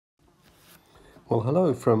Well,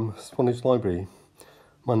 hello from Swanage Library.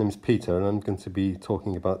 My name is Peter and I'm going to be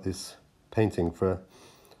talking about this painting for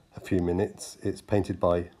a few minutes. It's painted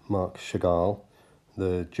by Marc Chagall,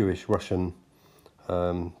 the Jewish-Russian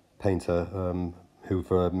painter who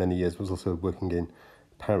for many years was also working in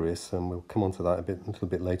Paris, and we'll come on to that a little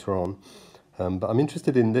bit later on. But I'm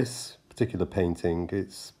interested in this particular painting.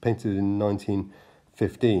 It's painted in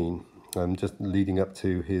 1915, just leading up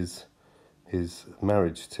to his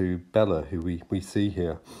marriage to Bella, who we see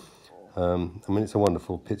here. I mean, it's a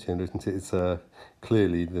wonderful picture, isn't it? It's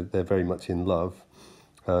clearly that they're very much in love.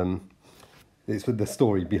 It's with the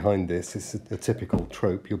story behind this. It's a typical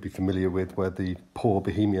trope you'll be familiar with, where the poor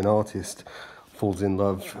bohemian artist falls in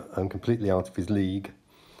love completely out of his league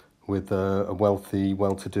with a wealthy,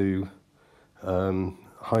 well-to-do,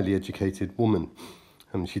 highly educated woman.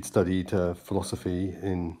 She'd studied philosophy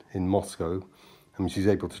in Moscow. I mean, she's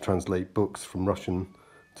able to translate books from Russian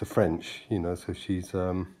to French, so she's,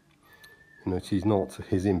 she's not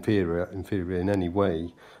his inferior in any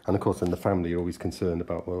way. And of course, then the family are always concerned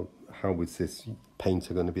about, well, how was this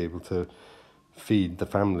painter going to be able to feed the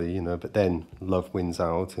family, but then love wins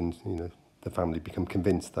out, and, the family become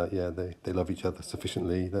convinced that, yeah, they love each other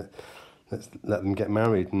sufficiently, that let's let them get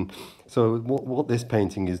married. And so what this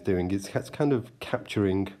painting is doing is it's kind of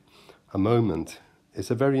capturing a moment. It's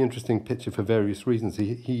a very interesting picture for various reasons.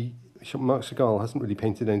 Marc Chagall hasn't really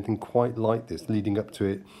painted anything quite like this leading up to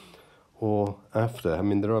it or after. I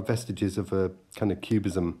mean, there are vestiges of a kind of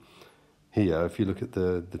cubism here. If you look at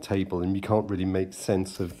the table, and you can't really make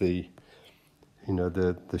sense of the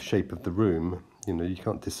shape of the room. You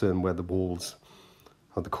can't discern where the walls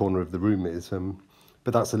or the corner of the room is.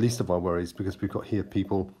 But that's the least of our worries, because we've got here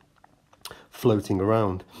people floating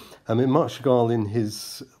around. I mean, Marc Chagall in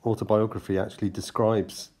his autobiography actually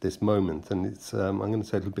describes this moment, and it's I'm going to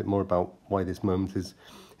say a little bit more about why this moment is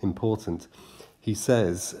important. He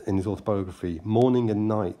says in his autobiography, "Morning and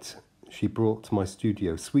night she brought to my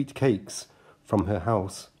studio sweet cakes from her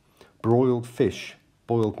house, broiled fish,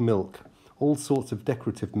 boiled milk, all sorts of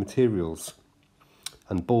decorative materials,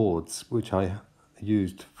 and boards which I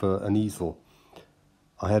used for an easel.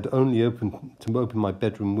 I had only to open my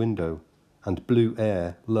bedroom window, and blue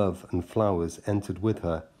air, love and flowers entered with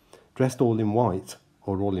her. Dressed all in white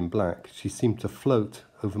or all in black, she seemed to float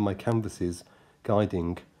over my canvases,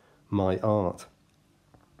 guiding my art."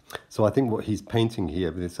 So I think what he's painting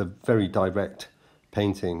here is a very direct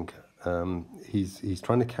painting. He's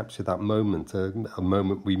trying to capture that moment, a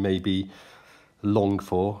moment we maybe long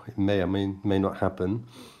for. It may not happen.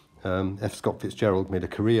 F. Scott Fitzgerald made a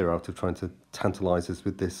career out of trying to tantalise us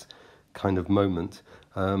with this kind of moment.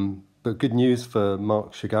 But good news for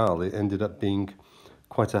Marc Chagall, it ended up being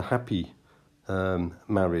quite a happy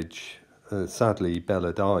marriage. Sadly,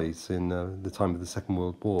 Bella dies in the time of the Second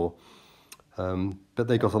World War, but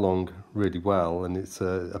they got along really well, and it's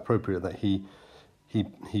appropriate that he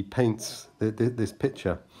paints this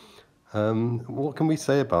picture. What can we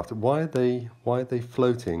say about it? Why are they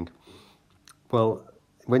floating? Well,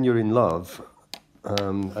 when you're in love,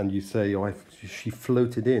 and you say, "Oh, she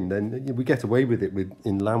floated in," then we get away with it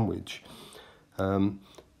in language.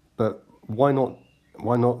 But why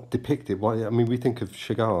not depict it? Why? I mean, we think of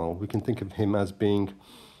Chagall. We can think of him as being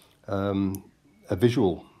a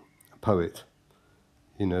visual poet.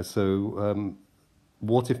 So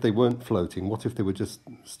what if they weren't floating? What if they were just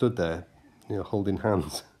stood there, holding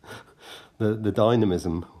hands? The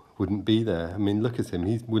dynamism wouldn't be there. I mean, look at him.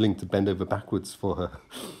 He's willing to bend over backwards for her.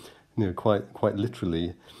 Quite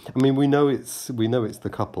literally. I mean, we know it's the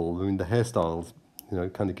couple. I mean, the hairstyles,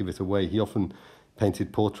 kind of give it away. He often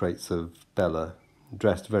painted portraits of Bella,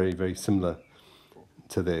 dressed very, very similar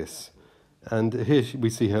to this. And here we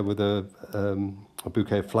see her with a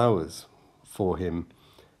bouquet of flowers for him.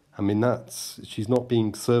 I mean, she's not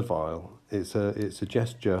being servile. It's a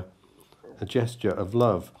gesture of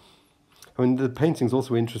love. I mean, the painting's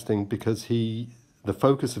also interesting because the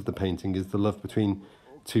focus of the painting is the love between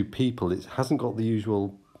two people. It hasn't got the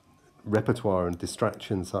usual repertoire and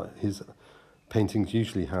distractions that his paintings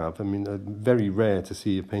usually have. I mean, very rare to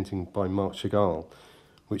see a painting by Marc Chagall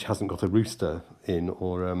which hasn't got a rooster in,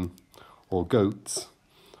 or goats,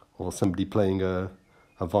 or somebody playing a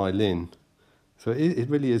violin. So it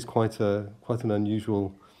really is quite an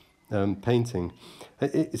unusual painting.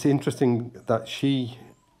 It's interesting that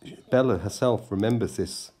Bella herself remembers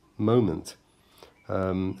this moment,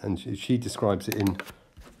 and she describes it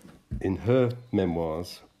in her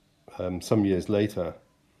memoirs some years later.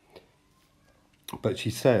 But she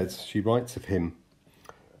writes of him,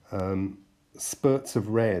 "Spurts of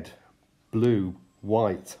red, blue,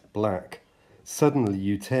 white, black, suddenly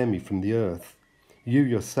you tear me from the earth. You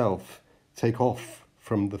yourself, take off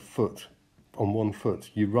from the foot, on one foot.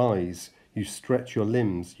 You rise, you stretch your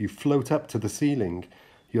limbs, you float up to the ceiling,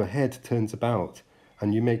 your head turns about,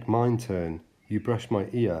 and you make mine turn. You brush my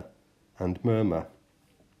ear and murmur.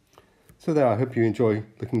 So there, I hope you enjoy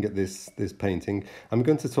looking at this painting. I'm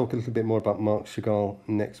going to talk a little bit more about Marc Chagall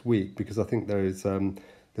next week, because I think there's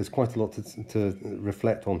quite a lot to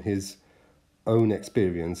reflect on his own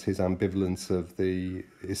experience, his ambivalence of the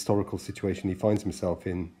historical situation he finds himself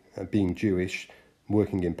in, being Jewish,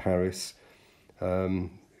 working in Paris,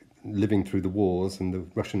 living through the wars and the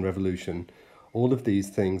Russian Revolution. All of these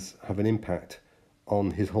things have an impact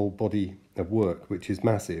on his whole body of work, which is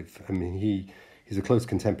massive. I mean, he's a close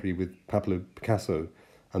contemporary with Pablo Picasso,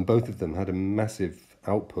 and both of them had a massive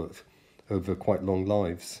output over quite long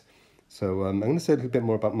lives. So I'm going to say a little bit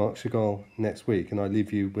more about Marc Chagall next week, and I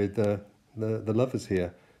leave you with the lovers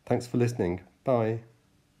here. Thanks for listening. Bye.